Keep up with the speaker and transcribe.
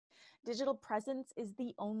Digital presence is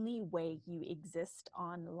the only way you exist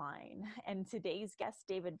online. And today's guest,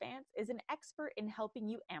 David Vance, is an expert in helping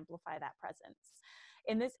you amplify that presence.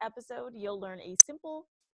 In this episode, you'll learn a simple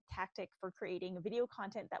tactic for creating video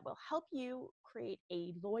content that will help you create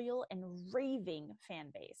a loyal and raving fan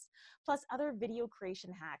base, plus other video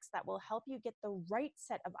creation hacks that will help you get the right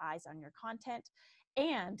set of eyes on your content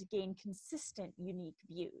and gain consistent, unique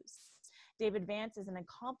views. David Vance is an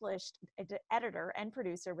accomplished editor and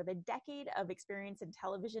producer with a decade of experience in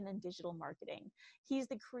television and digital marketing. He's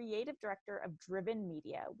the creative director of Driven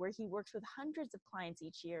Media, where he works with hundreds of clients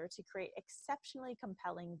each year to create exceptionally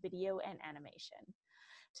compelling video and animation.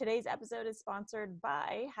 Today's episode is sponsored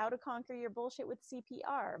by How to Conquer Your Bullshit with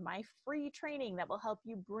CPR, my free training that will help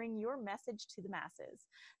you bring your message to the masses.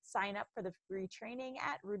 Sign up for the free training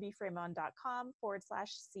at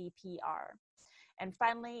rubyfremon.com/CPR. And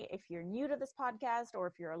finally, if you're new to this podcast or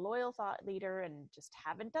if you're a loyal thought leader and just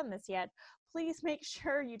haven't done this yet, please make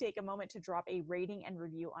sure you take a moment to drop a rating and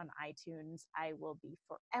review on iTunes. I will be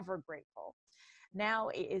forever grateful. Now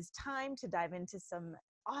it is time to dive into some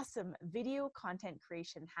awesome video content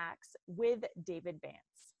creation hacks with David Vance.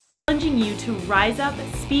 Challenging you to rise up,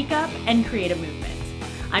 speak up, and create a movement.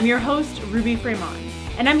 I'm your host, Ruby Fremon,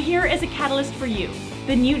 and I'm here as a catalyst for you,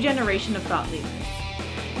 the new generation of thought leaders.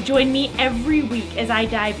 Join me every week as I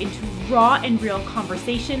dive into raw and real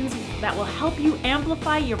conversations that will help you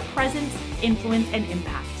amplify your presence, influence, and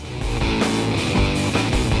impact.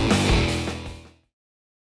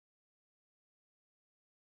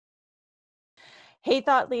 Hey,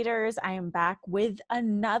 thought leaders, I am back with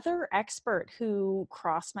another expert who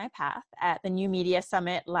crossed my path at the New Media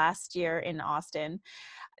Summit last year in Austin.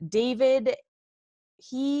 David,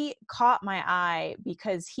 he caught my eye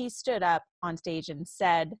because he stood up on stage and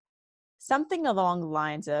said something along the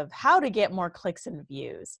lines of how to get more clicks and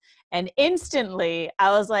views. And instantly I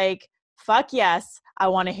was like, fuck yes, I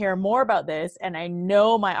want to hear more about this. And I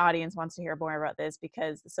know my audience wants to hear more about this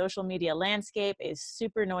because the social media landscape is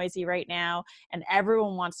super noisy right now and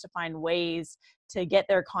everyone wants to find ways to get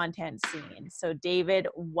their content seen. So David,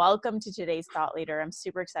 welcome to today's Thought Leader. I'm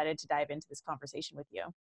super excited to dive into this conversation with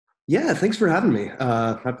you. Yeah, thanks for having me.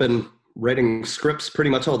 I've been writing scripts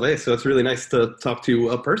pretty much all day, so it's really nice to talk to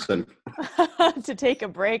a person. To take a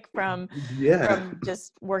break from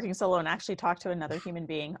just working solo and actually talk to another human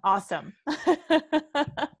being. Awesome.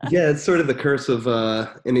 Yeah, it's sort of the curse of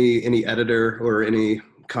any editor or any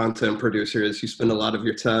content producer is you spend a lot of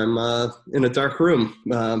your time in a dark room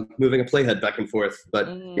moving a playhead back and forth. But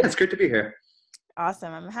yeah, it's great to be here.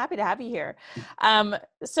 Awesome. I'm happy to have you here.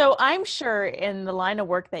 So I'm sure in the line of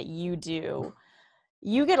work that you do,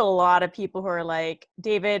 you get a lot of people who are like,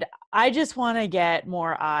 David, I just want to get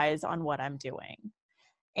more eyes on what I'm doing.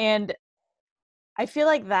 And I feel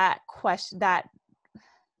like that question, that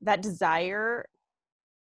desire,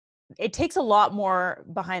 it takes a lot more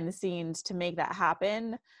behind the scenes to make that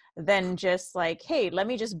happen than just like, hey, let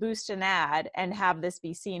me just boost an ad and have this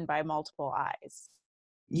be seen by multiple eyes.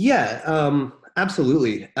 Yeah,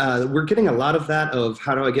 absolutely. We're getting a lot of that of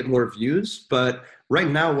how do I get more views, but right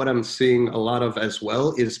now what I'm seeing a lot of as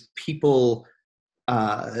well is people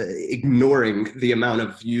ignoring the amount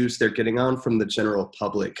of views they're getting on from the general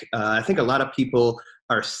public. I think a lot of people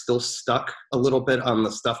are still stuck a little bit on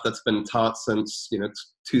the stuff that's been taught since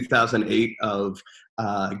 2008 of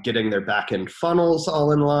getting their back-end funnels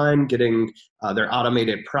all in line, getting their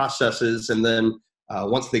automated processes, and then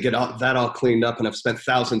once they get that all cleaned up and have spent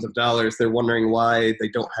thousands of dollars, they're wondering why they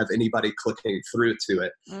don't have anybody clicking through to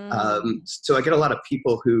it. So I get a lot of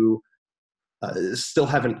people who still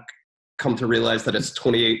haven't come to realize that it's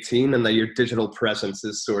 2018 and that your digital presence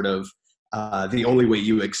is sort of the only way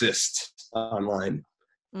you exist online.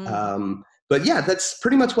 But yeah, that's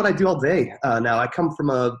pretty much what I do all day. Now, I come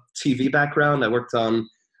from a TV background. I worked on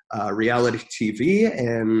reality TV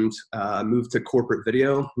and moved to corporate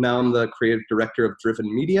video. Now I'm the creative director of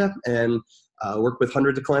Driven Media and work with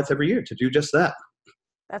hundreds of clients every year to do just that.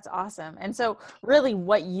 That's awesome. And so really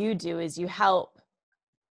what you do is you help,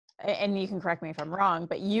 and you can correct me if I'm wrong,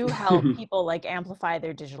 but you help people like amplify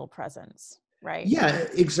their digital presence, right? Yeah,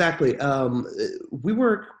 exactly. We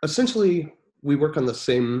work on the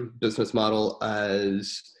same business model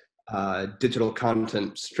as digital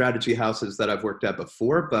content strategy houses that I've worked at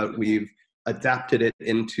before, but we've adapted it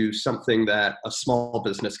into something that a small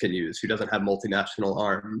business can use who doesn't have multinational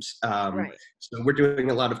arms. Right. So we're doing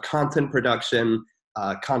a lot of content production,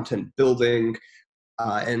 content building,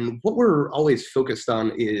 and what we're always focused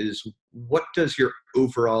on is what does your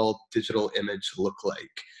overall digital image look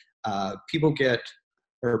like? People get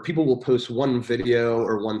or people will post one video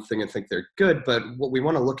or one thing and think they're good. But what we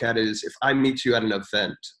want to look at is, if I meet you at an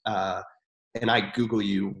event and I Google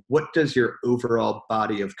you, what does your overall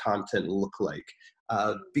body of content look like?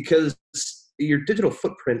 Because your digital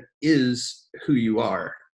footprint is who you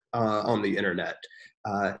are on the internet.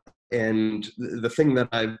 And the thing that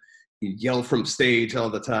I yell from stage all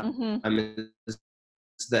the time is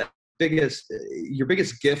that your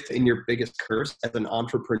biggest gift and your biggest curse as an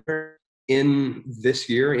entrepreneur in this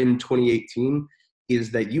year, in 2018,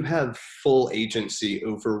 is that you have full agency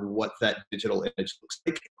over what that digital image looks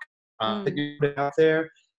like that you put out there,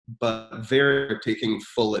 but they're taking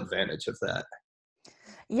full advantage of that.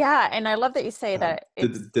 Yeah, and I love that you say that.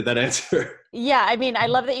 Did that answer? Yeah, I mean, I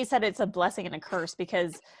love that you said it's a blessing and a curse,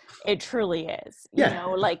 because it truly is. You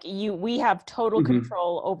know, like we have total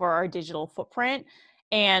control over our digital footprint,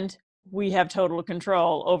 and we have total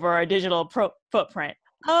control over our digital footprint.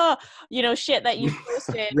 You know, shit that you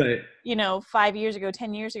posted, right. you know, 5 years ago,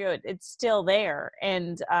 10 years ago, it's still there.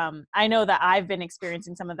 And I know that I've been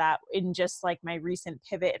experiencing some of that in just like my recent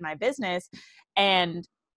pivot in my business. And,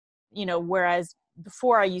 you know, whereas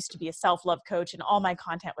before I used to be a self-love coach and all my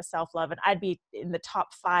content was self-love, and I'd be in the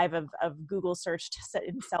top 5 of Google search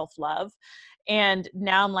in self-love. And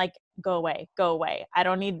now I'm like, go away. I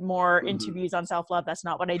don't need more interviews on self-love. That's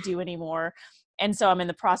not what I do anymore. And so I'm in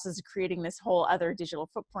the process of creating this whole other digital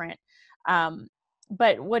footprint.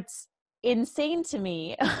 But what's insane to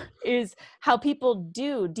me is how people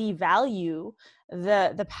do devalue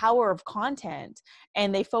the power of content,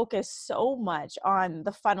 and they focus so much on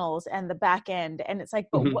the funnels and the back end. And it's like,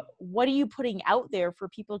 but what are you putting out there for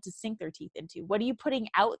people to sink their teeth into? What are you putting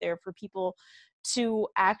out there for people to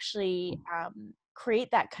actually create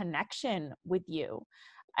that connection with you?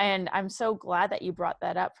 And I'm so glad that you brought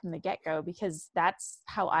that up from the get-go, because that's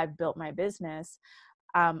how I've built my business.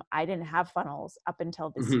 I didn't have funnels up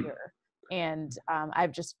until this year. And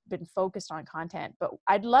I've just been focused on content. But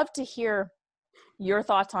I'd love to hear your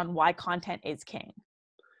thoughts on why content is king.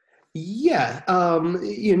 Yeah.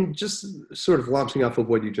 Just sort of launching off of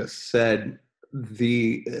what you just said,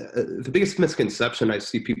 the biggest misconception I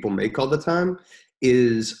see people make all the time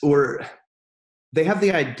is, or they have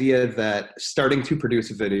the idea that starting to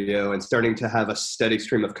produce a video and starting to have a steady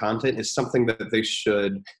stream of content is something that they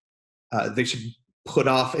should put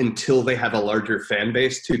off until they have a larger fan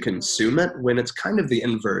base to consume it, when it's kind of the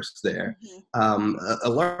inverse there. A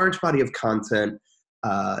large body of content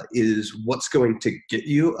is what's going to get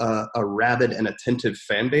you a rabid and attentive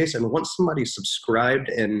fan base. And once somebody's subscribed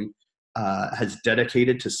and has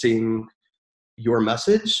dedicated to seeing your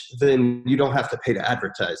message, then you don't have to pay to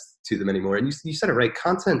advertise to them anymore. And you said it right.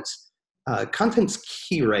 Content's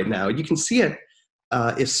key right now. You can see it,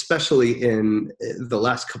 especially in the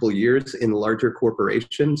last couple of years in larger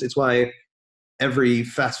corporations. It's why every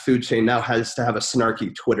fast food chain now has to have a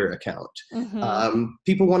snarky Twitter account.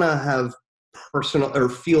 People want to have personal, or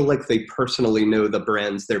feel like they personally know the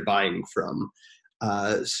brands they're buying from.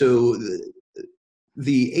 So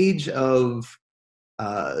the age of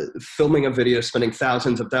filming a video, spending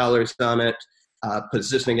thousands of dollars on it,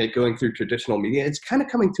 positioning it, going through traditional media, it's kind of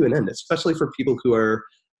coming to an end, especially for people who are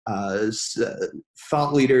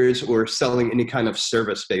thought leaders or selling any kind of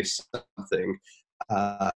service-based something.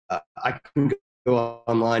 I can go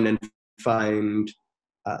online and find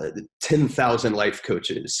 10,000 life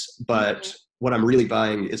coaches, but what I'm really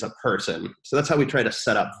buying is a person. So that's how we try to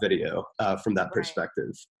set up video from that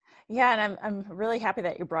perspective. Yeah, and I'm really happy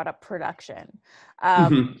that you brought up production,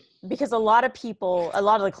 because a lot of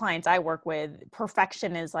the clients I work with,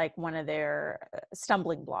 perfection is like one of their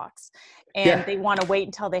stumbling blocks, and they want to wait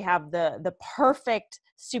until they have the perfect,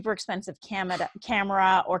 super expensive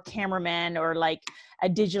camera or cameraman, or like a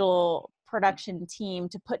digital production team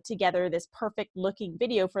to put together this perfect looking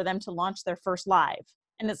video for them to launch their first live.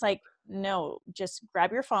 And it's like, no, just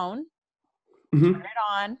grab your phone, turn it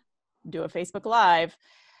on, do a Facebook Live.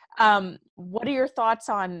 What are your thoughts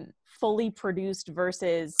on fully produced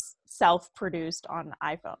versus self-produced on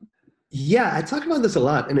iPhone? Yeah, I talk about this a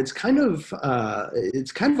lot, and it's kind of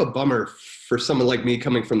a bummer for someone like me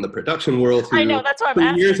coming from the production world. I know, that's why I'm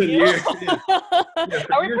asking years you. And years,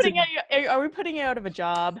 Are we putting you out of a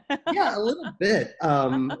job? Yeah, a little bit.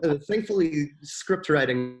 Thankfully, script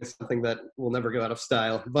writing is something that will never go out of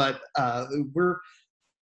style, but we're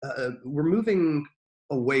moving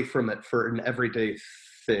away from it for an everyday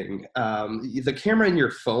thing. The camera in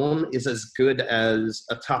your phone is as good as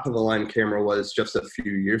a top-of-the-line camera was just a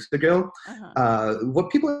few years ago.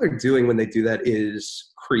 What people are doing when they do that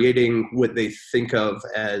is creating what they think of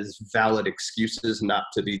as valid excuses not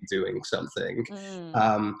to be doing something.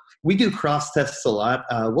 We do cross tests a lot.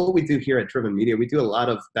 What we do here at Driven Media, we do a lot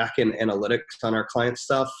of back-end analytics on our client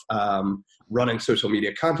stuff, running social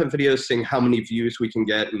media content videos, seeing how many views we can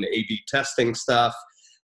get, and A/B testing stuff.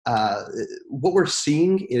 What we're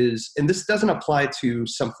seeing is, and this doesn't apply to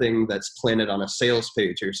something that's planted on a sales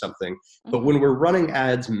page or something, but when we're running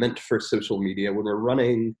ads meant for social media, when we're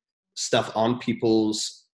running stuff on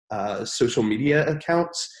people's social media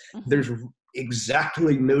accounts, there's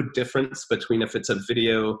exactly no difference between if it's a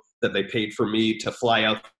video that they paid for me to fly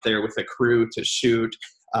out there with a crew to shoot,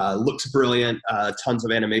 looks brilliant, tons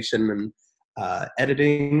of animation and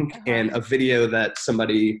editing, and a video that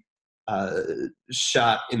somebody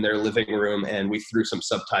shot in their living room and we threw some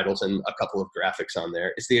subtitles and a couple of graphics on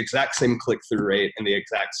there. It's the exact same click-through rate and the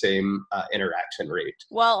exact same interaction rate.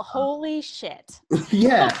 Well, holy shit.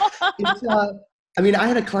 Yeah. It's, I mean, I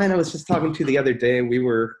had a client I was just talking to the other day, and we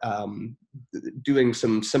were doing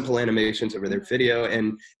some simple animations over their video,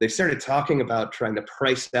 and they started talking about trying to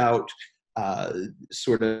price out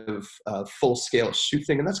sort of full-scale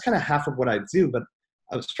shooting, and that's kind of half of what I do, but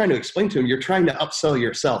I was trying to explain to him, you're trying to upsell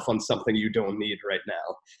yourself on something you don't need right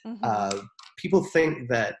now. People think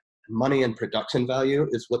that money and production value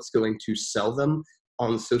is what's going to sell them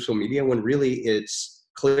on social media, when really it's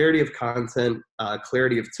clarity of content,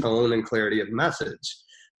 clarity of tone, and clarity of message.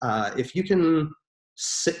 If you can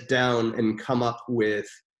sit down and come up with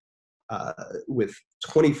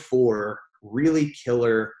 24 really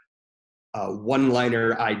killer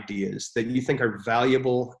one-liner ideas that you think are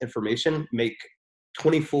valuable information, make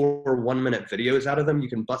 24 one-minute videos out of them, you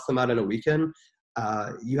can bust them out in a weekend.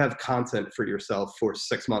 You have content for yourself for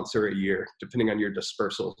 6 months or a year, depending on your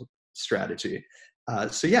dispersal strategy.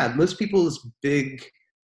 So yeah, most people's biggest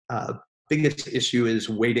issue is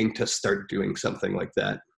waiting to start doing something like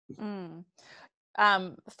that.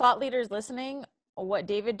 Thought leaders listening, what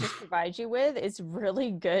David just provides you with is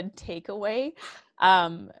really good takeaway.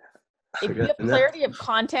 If you have clarity of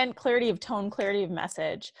content, clarity of tone, clarity of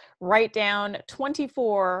message, write down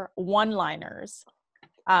 24 one-liners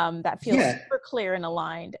that feel super clear and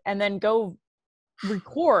aligned, and then go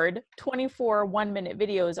record 24 one-minute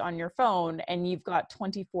videos on your phone, and you've got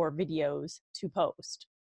 24 videos to post.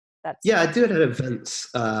 I do it at events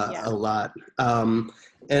a lot.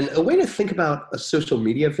 And a way to think about a social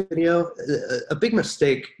media video, a big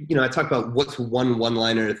mistake, I talk about what's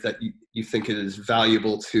one-liner that you think is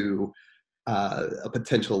valuable to a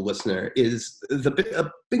potential listener, is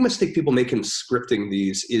a big mistake people make in scripting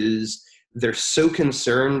these is they're so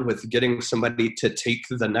concerned with getting somebody to take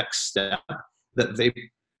the next step that they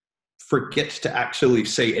forget to actually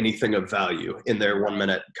say anything of value in their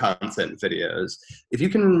 1-minute content videos. If you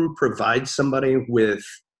can provide somebody with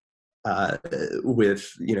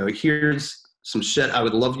here's some shit I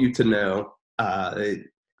would love you to know,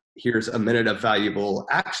 here's a minute of valuable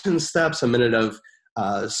action steps, a minute of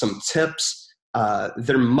some tips,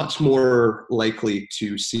 they're much more likely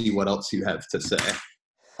to see what else you have to say.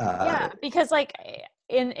 Because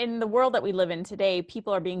in the world that we live in today,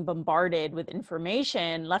 people are being bombarded with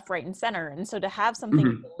information left, right, and center. And so to have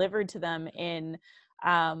something delivered to them in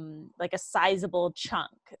like a sizable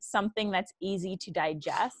chunk, something that's easy to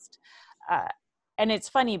digest. And it's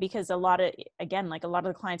funny because a lot of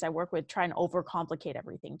the clients I work with try and overcomplicate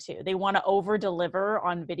everything too. They want to over deliver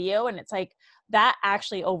on video, and it's like that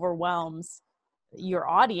actually overwhelms your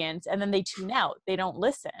audience, and then they tune out, they don't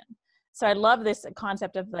listen. So I love this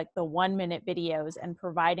concept of like the 1-minute videos and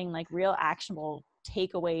providing like real actionable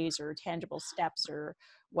takeaways or tangible steps or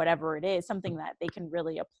whatever it is, something that they can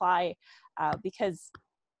really apply, because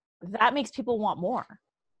that makes people want more.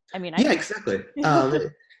 I mean, exactly.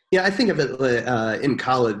 I think of it in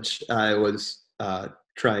college. I was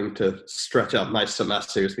trying to stretch out my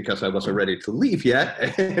semesters because I wasn't ready to leave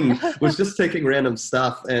yet, and was just taking random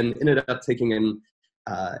stuff, and ended up taking an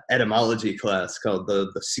etymology class called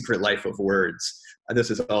the Secret Life of Words.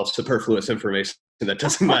 This is all superfluous information that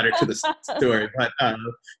doesn't matter to the story, but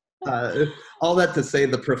all that to say,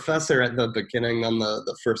 the professor at the beginning on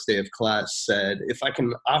the first day of class said, if I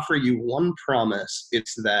can offer you one promise,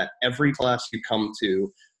 it's that every class you come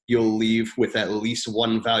to, you'll leave with at least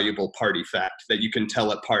one valuable party fact that you can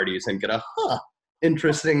tell at parties and get a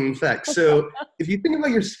interesting fact. So if you think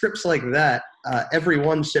about your scripts like that,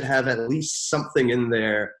 everyone should have at least something in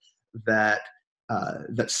there that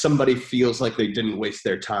somebody feels like they didn't waste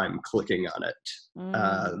their time clicking on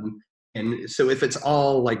it. And so if it's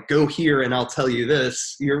all like, go here and I'll tell you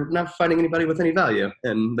this, you're not finding anybody with any value,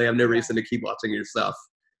 and they have no reason to keep watching your stuff.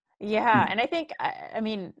 Yeah. And I think, I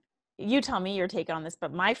mean, you tell me your take on this,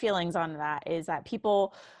 but my feelings on that is that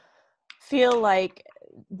people feel like,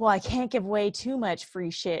 well, I can't give away too much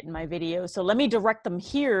free shit in my video, so let me direct them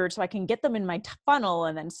here so I can get them in my funnel,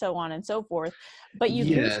 and then so on and so forth. But you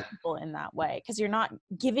lose Yeah. people in that way because you're not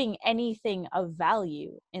giving anything of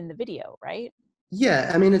value in the video, right?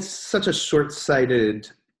 Yeah, I mean, it's such a short-sighted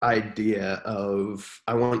idea of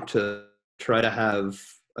I want to try to have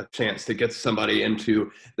a chance to get somebody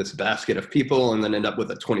into this basket of people and then end up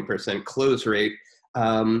with a 20% close rate.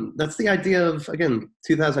 That's the idea of, again,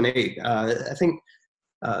 2008. I think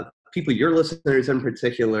people, your listeners in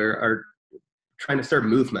particular, are trying to start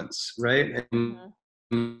movements, right? And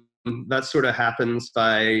Mhm. that sort of happens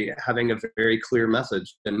by having a very clear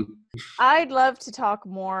message. And I'd love to talk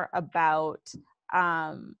more about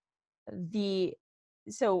um, the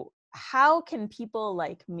so how can people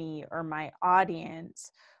like me or my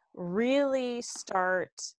audience really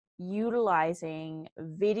start utilizing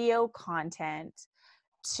video content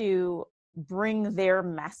to bring their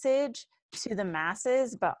message to the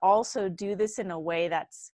masses, but also do this in a way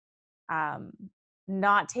that's um,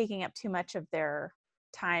 not taking up too much of their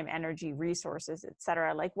time, energy, resources,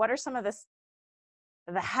 etc. Like, what are some of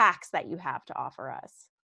the hacks that you have to offer us?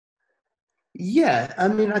 yeah, I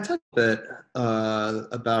mean, I talked a bit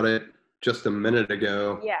about it just a minute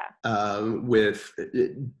ago Yeah. with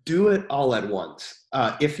do it all at once.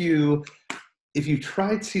 If you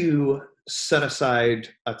try to set aside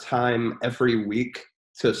a time every week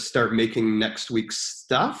to start making next week's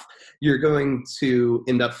stuff, you're going to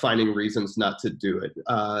end up finding reasons not to do it.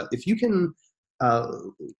 If you can, uh,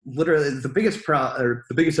 literally, the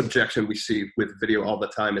biggest objection we see with video all the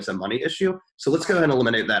time is a money issue. So let's go Right. ahead and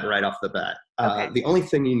eliminate that right off the bat. Okay. The only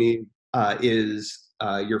thing you need is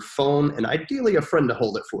your phone and ideally a friend to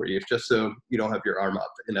hold it for you, just so you don't have your arm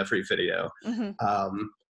up in every video. Hmm. Um,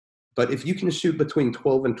 but if you can shoot between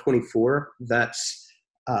 12 and 24,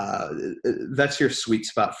 uh, that's your sweet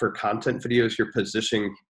spot for content videos. You're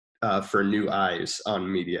positioning for new eyes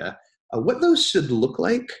on media. What those should look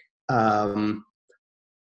like um,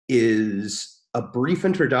 is a brief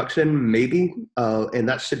introduction, maybe, and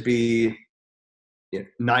that should be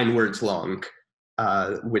 9 words long,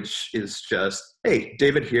 which is just, hey,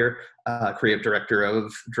 David here, creative director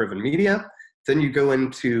of Driven Media. Then you go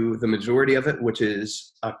into the majority of it, which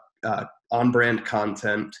is on-brand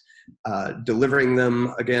content, delivering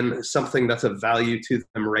them, again, something that's of value to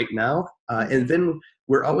them right now. And then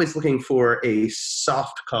we're always looking for a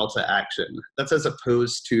soft call to action. That's as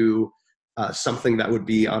opposed to something that would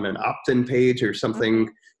be on an opt-in page or something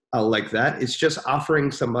Hmm. like that. It's just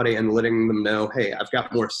offering somebody and letting them know, hey, I've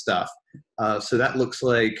got more stuff. So that looks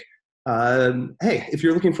like, hey, if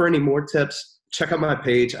you're looking for any more tips, check out my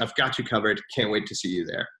page. I've got you covered. Can't wait to see you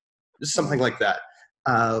there. Just something like that.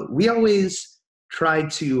 We always try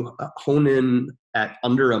to hone in at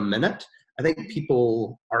under a minute. I think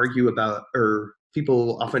people argue about, or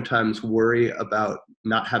people oftentimes worry about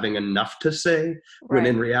not having enough to say, when Right.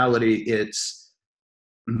 in reality, it's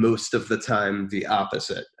most of the time the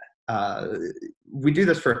opposite. Uh, we do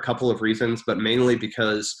this for a couple of reasons, but mainly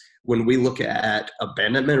because when we look at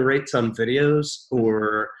abandonment rates on videos, Hmm.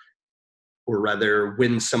 or rather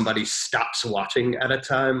when somebody stops watching at a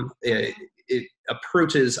time, it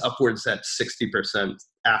approaches upwards at 60%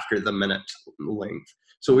 after the minute length.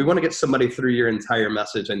 So we want to get somebody through your entire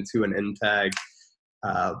message into an end tag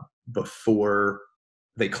uh, before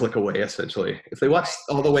they click away, essentially. If they watch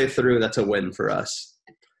Right. all the way through, that's a win for us.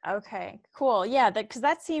 Okay, cool. Yeah, that because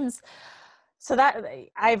that seems so that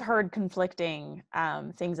I've heard conflicting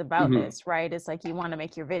things about Mm-hmm. this, right? It's like you want to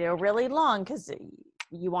make your video really long because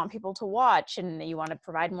you want people to watch and you want to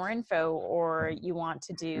provide more info, or you want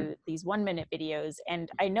to do these 1 minute videos. And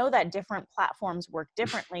I know that different platforms work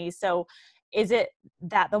differently. So is it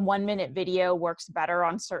that the 1 minute video works better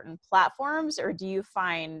on certain platforms, or do you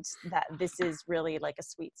find that this is really like a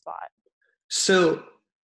sweet spot? So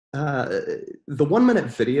uh, the 1 minute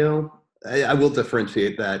video, I will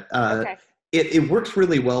differentiate that. Okay. It works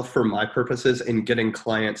really well for my purposes in getting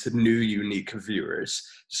clients new, unique viewers.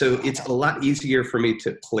 So it's Okay. a lot easier for me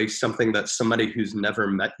to place something that somebody who's never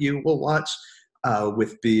met you will watch,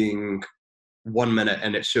 with being 1 minute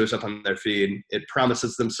and it shows up on their feed. It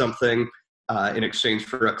promises them something in exchange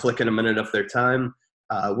for a click and a minute of their time.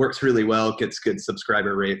 Works really well, gets good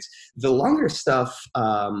subscriber rates. The longer stuff,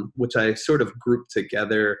 which I sort of group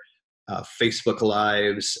together, Facebook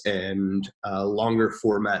Lives and longer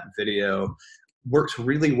format video, works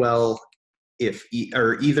really well if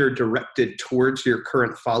are either directed towards your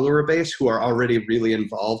current follower base who are already really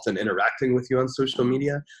involved and interacting with you on social Hmm.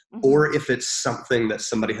 media, Hmm. or if it's something that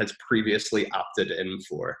somebody has previously opted in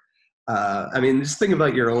for. I mean, just think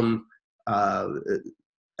about your own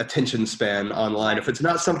attention span online. If it's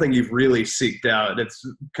not something you've really seeked out, it's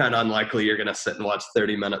kind of unlikely you're going to sit and watch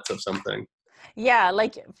 30 minutes of something. Yeah,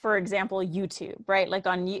 like for example, YouTube, right? Like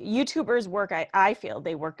on YouTubers work, I feel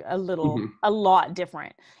they work a lot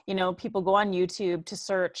different. You know, people go on YouTube to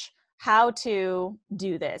search how to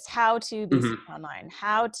do this, how to be seen online,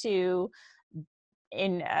 how to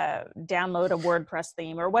download a WordPress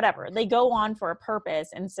theme or whatever. They go on for a purpose.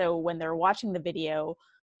 And so when they're watching the video,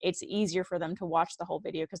 it's easier for them to watch the whole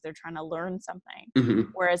video because they're trying to learn something.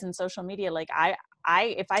 Whereas in social media, like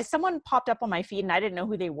if someone popped up on my feed and I didn't know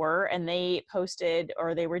who they were and they posted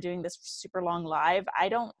or they were doing this super long live, I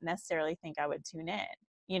don't necessarily think I would tune in,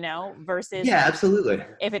 you know, versus Yeah, absolutely.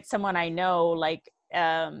 if it's someone I know, like,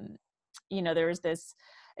 you know, there's this,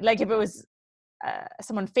 like if it was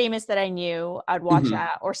someone famous that I knew, I'd watch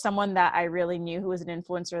that, or someone that I really knew who was an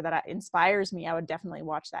influencer that inspires me, I would definitely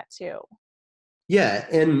watch that too. Yeah,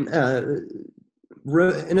 and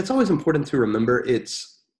it's always important to remember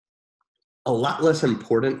it's a lot less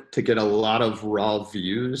important to get a lot of raw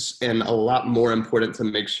views and a lot more important to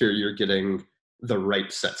make sure you're getting the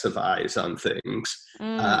right sets of eyes on things.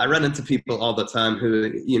 I run into people all the time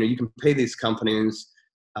who, you know, you can pay these companies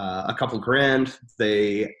a couple grand,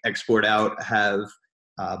 they export out, have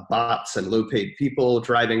bots and low paid people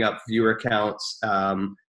driving up viewer counts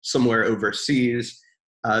somewhere overseas.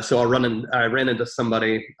 So I ran into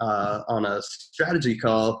somebody on a strategy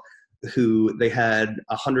call who they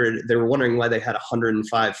were wondering why they had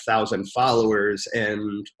 105,000 followers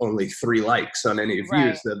and only 3 likes on any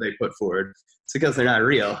views that they put forward. It's because they're not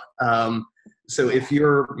real. So if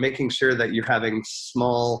you're making sure that you're having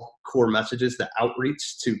small core messages that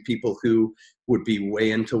outreach to people who would be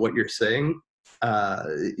way into what you're saying,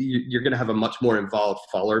 you're going to have a much more involved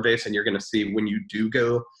follower base, and you're going to see when you do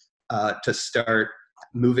go to start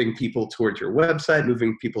moving people towards your website,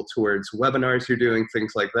 moving people towards webinars you're doing,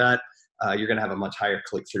 things like that, you're going to have a much higher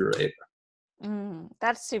click-through rate.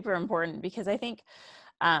 That's super important because I think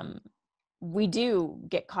we do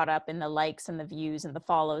get caught up in the likes and the views and the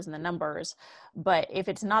follows and the numbers, but if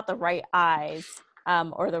it's not the right eyes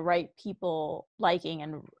or the right people liking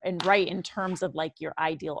and right in terms of like your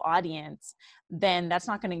ideal audience, then that's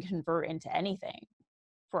not going to convert into anything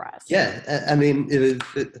for us. Yeah, I mean,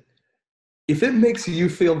 if it makes you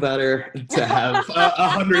feel better to have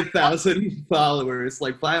 100,000 followers,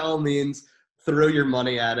 like by all means, throw your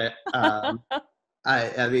money at it.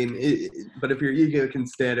 I mean, but if your ego can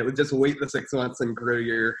stand it, just wait the 6 months and grow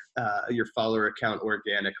your follower account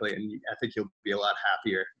organically, and I think you'll be a lot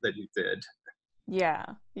happier than you did. Yeah.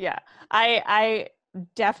 I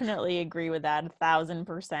definitely agree with that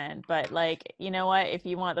 1,000%. But like, you know what? If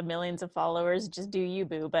you want the millions of followers, just do you,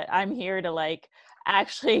 boo. But I'm here to like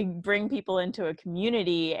actually bring people into a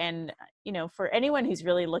community, and you know, for anyone who's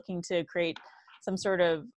really looking to create some sort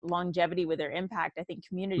of longevity with their impact, I think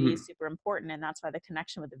community is super important, and that's why the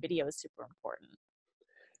connection with the video is super important.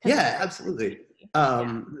 Yeah, absolutely.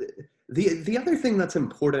 The other thing that's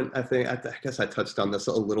important, I guess I touched on this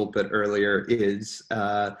a little bit earlier, is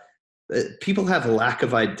people have lack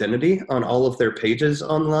of identity on all of their pages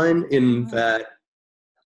online in that.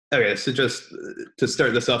 Okay, so just to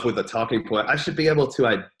start this off with a talking point, I should be able to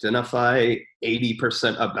identify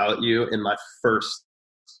 80% about you in my first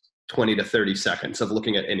 20 to 30 seconds of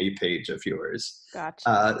looking at any page of yours.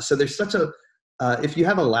 Gotcha. So there's if you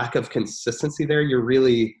have a lack of consistency there, you're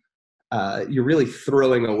really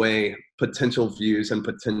throwing away potential views and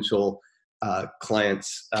potential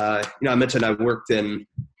clients. You know, I mentioned I worked in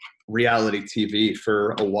reality TV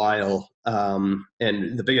for a while.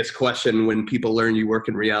 And the biggest question when people learn you work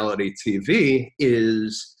in reality TV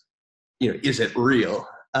is, you know, is it real?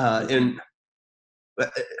 And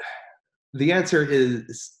the answer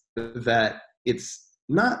is that it's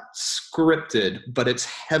not scripted, but it's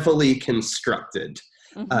heavily constructed.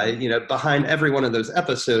 You know, behind every one of those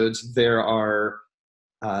episodes, there are,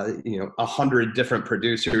 you know, 100 different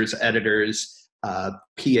producers, editors,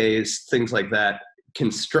 PAs, things like that,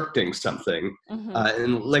 constructing something.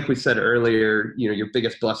 And like we said earlier, you know, your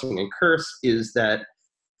biggest blessing and curse is that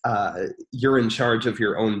you're in charge of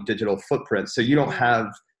your own digital footprint. So you don't have,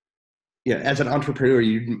 you know, as an entrepreneur,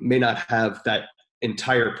 you may not have that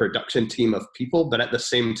entire production team of people, but at the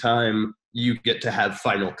same time, you get to have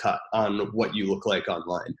final cut on what you look like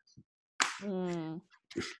online.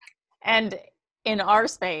 And in our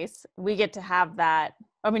space, we get to have that.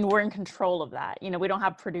 I mean, we're in control of that. You know, we don't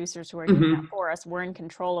have producers who are doing that for us. We're in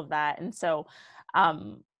control of that. And so,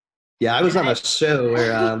 yeah, I was on a show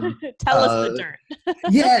where, tell us the dirt.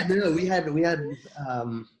 Yeah, no, we had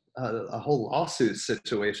a whole lawsuit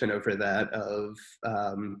situation over that of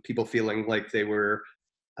people feeling like they were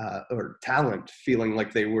or talent feeling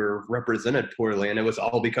like they were represented poorly, and it was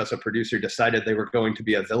all because a producer decided they were going to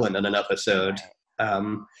be a villain in an episode.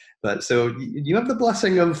 Right. But so you have the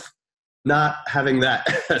blessing of not having that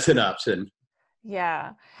as an option.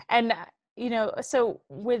 Yeah. And, so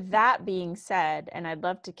with that being said, and I'd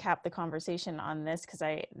love to cap the conversation on this because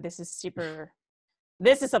this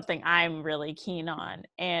is something I'm really keen on.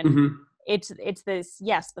 And Mm-hmm. it's this,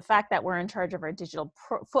 yes, the fact that we're in charge of our digital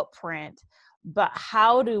footprint, but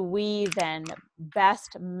how do we then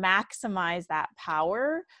best maximize that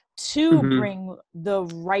power to Mm-hmm. bring the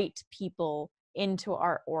right people into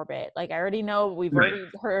our orbit? Like, I already know we've Right. already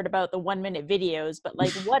heard about the 1-minute videos, but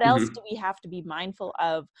like, what else Mm-hmm. do we have to be mindful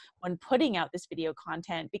of when putting out this video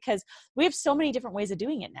content? Because we have so many different ways of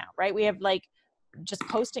doing it now, right? We have like just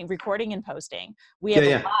posting, recording and posting. We Yeah, have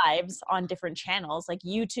yeah. lives on different channels like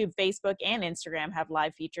YouTube, Facebook, and Instagram have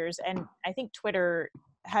live features. And I think Twitter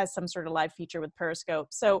has some sort of live feature with Periscope.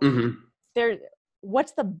 So Mm-hmm.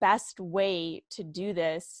 what's the best way to do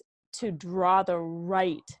this to draw the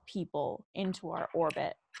right people into our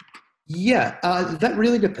orbit? Yeah, that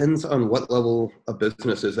really depends on what level a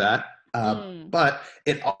business is at. Mm, But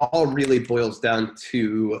it all really boils down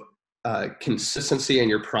to consistency and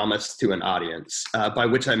your promise to an audience, by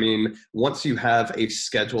which I mean, once you have a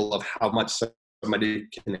schedule of how much somebody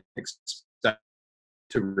can expect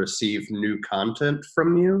to receive new content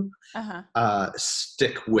from you, uh-huh.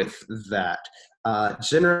 stick with that.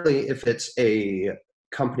 Generally, if it's a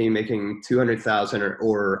company making 200,000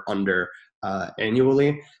 or under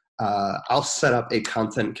annually, I'll set up a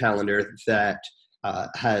content calendar that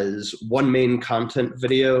has one main content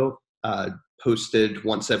video posted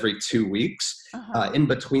once every 2 weeks. Uh-huh. In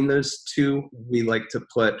between those two, we like to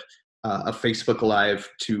put a Facebook Live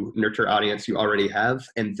to nurture audience you already have,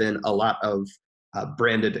 and then a lot of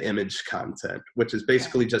branded image content, which is Okay.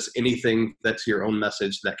 basically just anything that's your own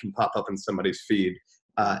message that can pop up in somebody's feed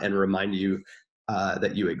and remind you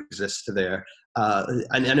that you exist there.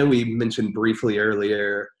 I know we mentioned briefly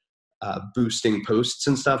earlier boosting posts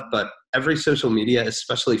and stuff, but every social media,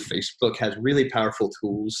 especially Facebook, has really powerful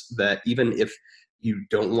tools that even if you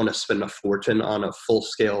don't want to spend a fortune on a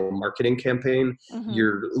full-scale marketing campaign, Mm-hmm.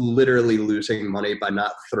 you're literally losing money by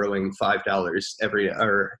not throwing $5 every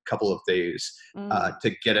or a couple of days Mm, to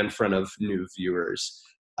get in front of new viewers.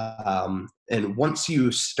 And once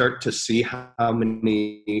you start to see how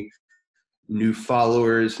many new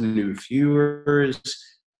followers, new viewers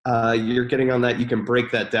you're getting on that, you can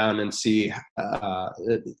break that down and see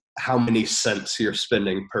how many cents you're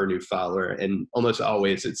spending per new follower, and almost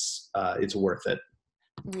always it's worth it.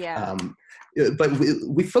 yeah. Um, but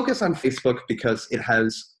we focus on Facebook because it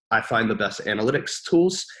has, I find, the best analytics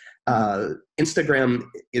tools. Mm-hmm. Instagram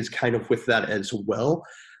is kind of with that as well.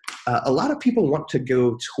 A lot of people want to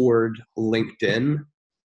go toward LinkedIn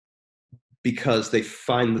because they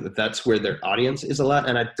find that that's where their audience is a lot.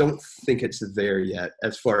 And I don't think it's there yet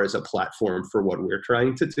as far as a platform for what we're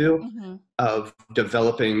trying to do Mm-hmm. of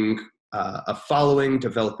developing a following,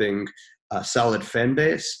 developing a solid fan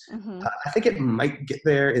base. Mm-hmm. I think it might get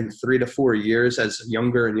there in 3 to 4 years as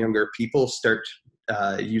younger and younger people start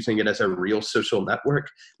using it as a real social network.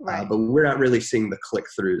 Right. But we're not really seeing the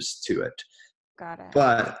click-throughs to it. Got it.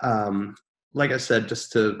 But like I said,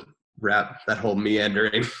 just to wrap that whole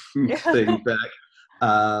meandering thing back,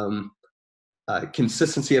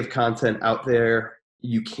 consistency of content out there,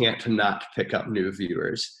 you can't not pick up new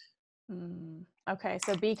viewers. Okay,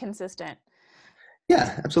 so be consistent.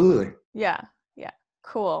 Yeah, absolutely. Yeah, yeah,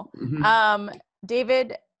 cool. Mm-hmm.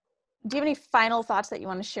 David, do you have any final thoughts that you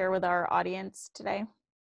want to share with our audience today?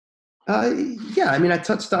 Yeah, I mean, I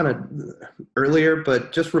touched on it earlier,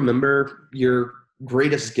 but just remember your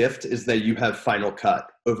greatest gift is that you have final cut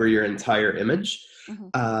over your entire image.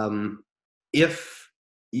 Mm-hmm. If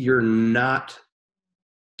you're not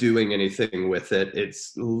doing anything with it,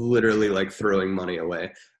 it's literally like throwing money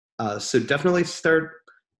away. So definitely start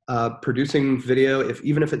producing video,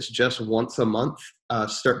 even if it's just once a month.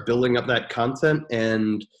 Start building up that content,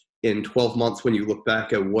 and in 12 months, when you look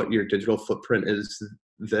back at what your digital footprint is,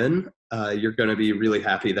 then you're going to be really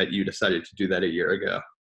happy that you decided to do that a year ago.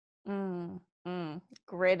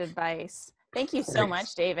 Great advice. Thank you so Thanks.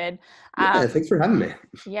 much, David. Yeah, thanks for having me.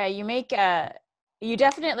 Yeah, you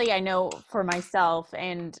definitely, I know for myself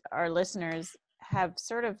and our listeners, have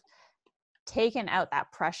sort of taken out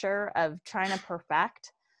that pressure of trying to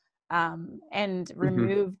perfect, and Mm-hmm.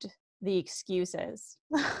 removed the excuses.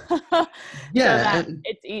 So Yeah. that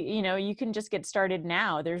it's, you can just get started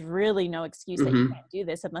now. There's really no excuse that you Mm-hmm. can't do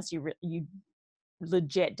this unless you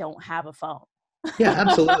legit don't have a phone. Yeah,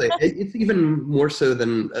 absolutely. It's even more so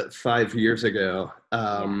than 5 years ago.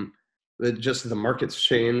 Yeah. just the market's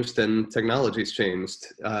changed and technology's changed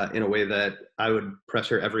in a way that I would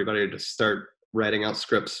pressure everybody to start writing out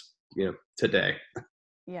scripts, today.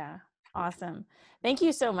 Yeah. Awesome. Thank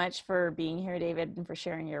you so much for being here, David, and for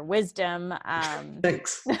sharing your wisdom.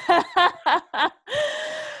 Thanks.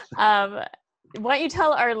 Why don't you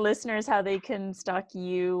tell our listeners how they can stalk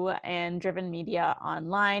you and Driven Media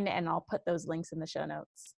online, and I'll put those links in the show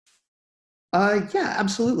notes. Yeah,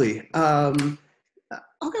 absolutely. I'll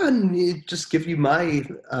go ahead and just give you my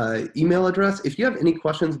email address. If you have any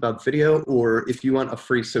questions about video, or if you want a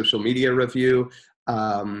free social media review,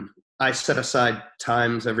 I set aside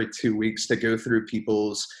times every 2 weeks to go through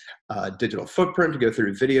people's digital footprint, to go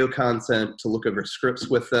through video content, to look over scripts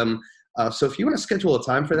with them. So if you want to schedule a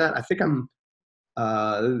time for that, I think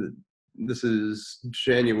this is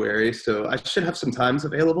January, so I should have some times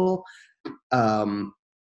available.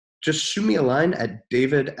 Just shoot me a line at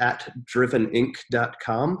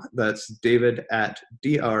david@driveninc.com. That's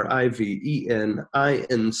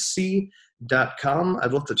david@driveninc.com.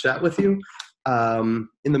 I'd love to chat with you.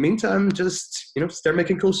 In the meantime, just, start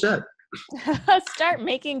making cool shit. Start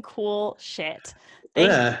making cool shit.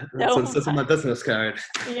 Yeah, that's on my business card.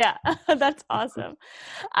 Yeah, that's awesome.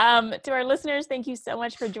 To our listeners, thank you so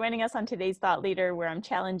much for joining us on today's Thought Leader, where I'm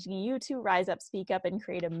challenging you to rise up, speak up, and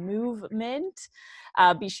create a movement.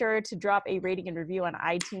 Be sure to drop a rating and review on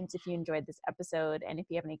iTunes if you enjoyed this episode. And if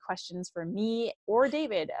you have any questions for me or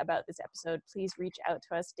David about this episode, please reach out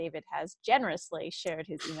to us. David has generously shared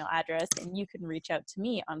his email address, and you can reach out to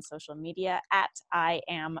me on social media at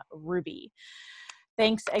 @IamRuby.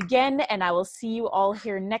 Thanks again, and I will see you all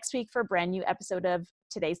here next week for a brand new episode of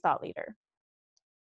Today's Thought Leader.